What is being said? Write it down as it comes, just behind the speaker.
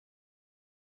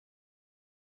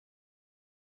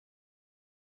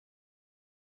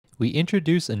We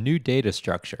introduce a new data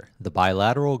structure, the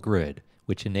bilateral grid,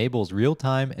 which enables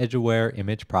real-time edge-aware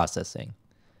image processing.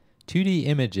 2D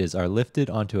images are lifted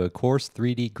onto a coarse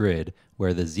 3D grid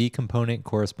where the Z component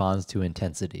corresponds to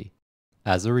intensity.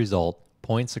 As a result,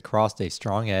 points across a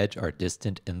strong edge are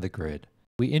distant in the grid.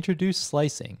 We introduce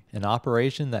slicing, an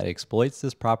operation that exploits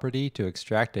this property to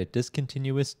extract a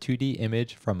discontinuous 2D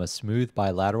image from a smooth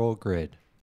bilateral grid.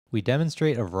 We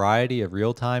demonstrate a variety of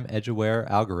real-time edge-aware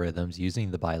algorithms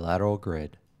using the bilateral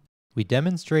grid. We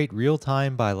demonstrate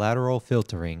real-time bilateral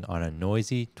filtering on a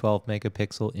noisy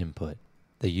 12-megapixel input.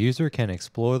 The user can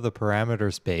explore the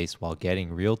parameter space while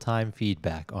getting real-time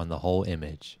feedback on the whole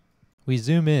image. We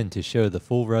zoom in to show the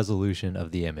full resolution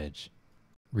of the image.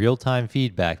 Real-time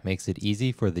feedback makes it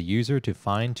easy for the user to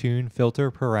fine-tune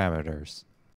filter parameters.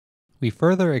 We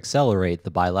further accelerate the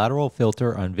bilateral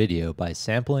filter on video by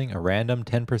sampling a random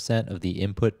 10% of the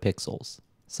input pixels.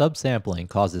 Subsampling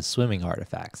causes swimming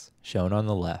artifacts, shown on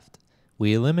the left.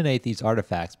 We eliminate these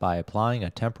artifacts by applying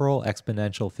a temporal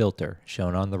exponential filter,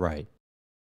 shown on the right.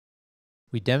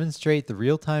 We demonstrate the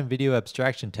real-time video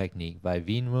abstraction technique by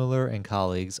Wienmuller and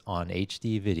colleagues on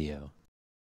HD video.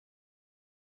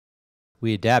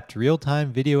 We adapt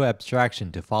real-time video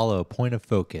abstraction to follow a point of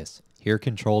focus, here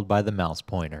controlled by the mouse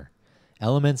pointer.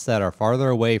 Elements that are farther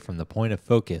away from the point of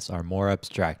focus are more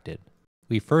abstracted.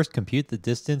 We first compute the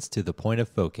distance to the point of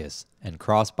focus and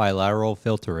cross-bilateral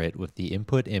filter it with the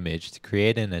input image to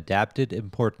create an adapted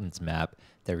importance map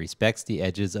that respects the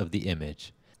edges of the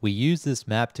image. We use this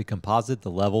map to composite the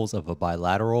levels of a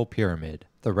bilateral pyramid.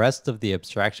 The rest of the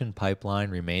abstraction pipeline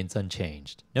remains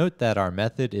unchanged. Note that our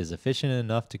method is efficient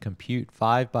enough to compute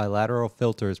 5 bilateral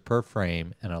filters per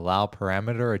frame and allow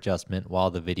parameter adjustment while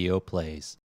the video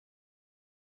plays.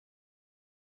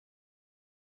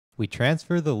 We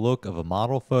transfer the look of a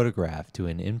model photograph to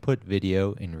an input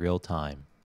video in real time.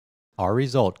 Our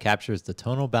result captures the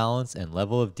tonal balance and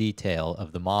level of detail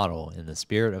of the model in the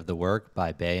spirit of the work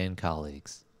by Bay and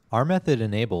colleagues. Our method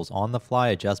enables on-the-fly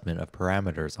adjustment of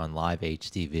parameters on live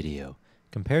HD video.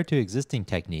 Compared to existing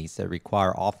techniques that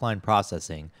require offline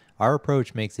processing, our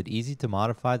approach makes it easy to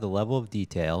modify the level of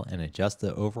detail and adjust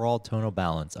the overall tonal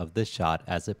balance of the shot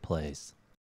as it plays.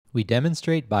 We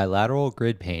demonstrate bilateral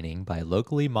grid painting by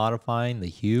locally modifying the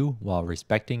hue while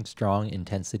respecting strong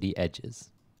intensity edges.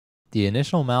 The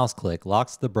initial mouse click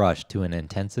locks the brush to an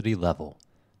intensity level.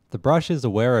 The brush is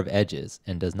aware of edges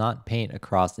and does not paint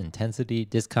across intensity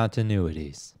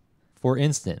discontinuities. For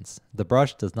instance, the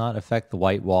brush does not affect the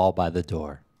white wall by the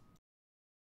door.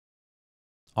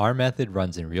 Our method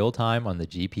runs in real time on the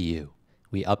GPU.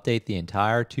 We update the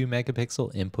entire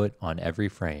 2-megapixel input on every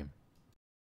frame.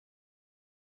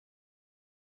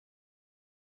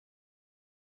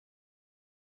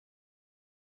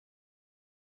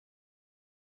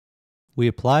 We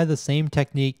apply the same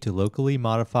technique to locally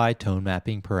modify tone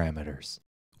mapping parameters.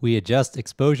 We adjust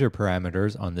exposure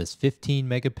parameters on this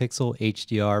 15-megapixel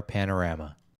HDR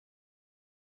panorama.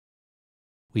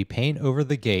 We paint over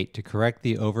the gate to correct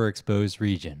the overexposed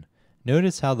region.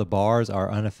 Notice how the bars are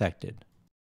unaffected.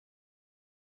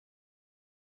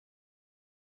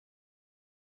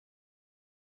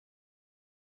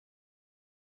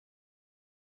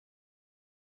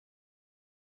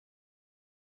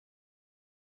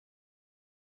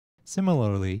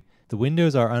 Similarly, the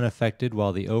windows are unaffected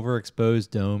while the overexposed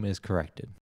dome is corrected.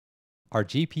 Our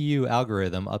GPU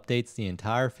algorithm updates the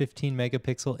entire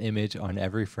 15-megapixel image on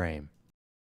every frame.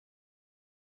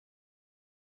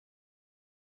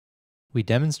 We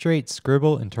demonstrate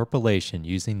scribble interpolation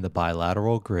using the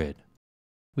bilateral grid.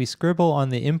 We scribble on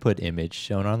the input image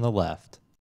shown on the left.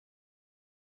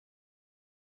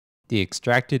 The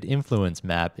extracted influence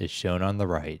map is shown on the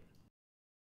right.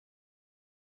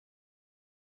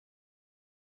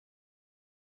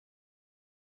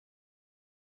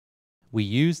 We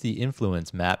use the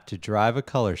influence map to drive a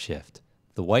color shift.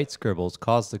 The white scribbles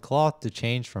cause the cloth to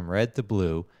change from red to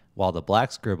blue, while the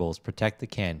black scribbles protect the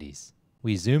candies.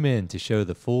 We zoom in to show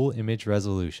the full image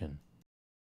resolution.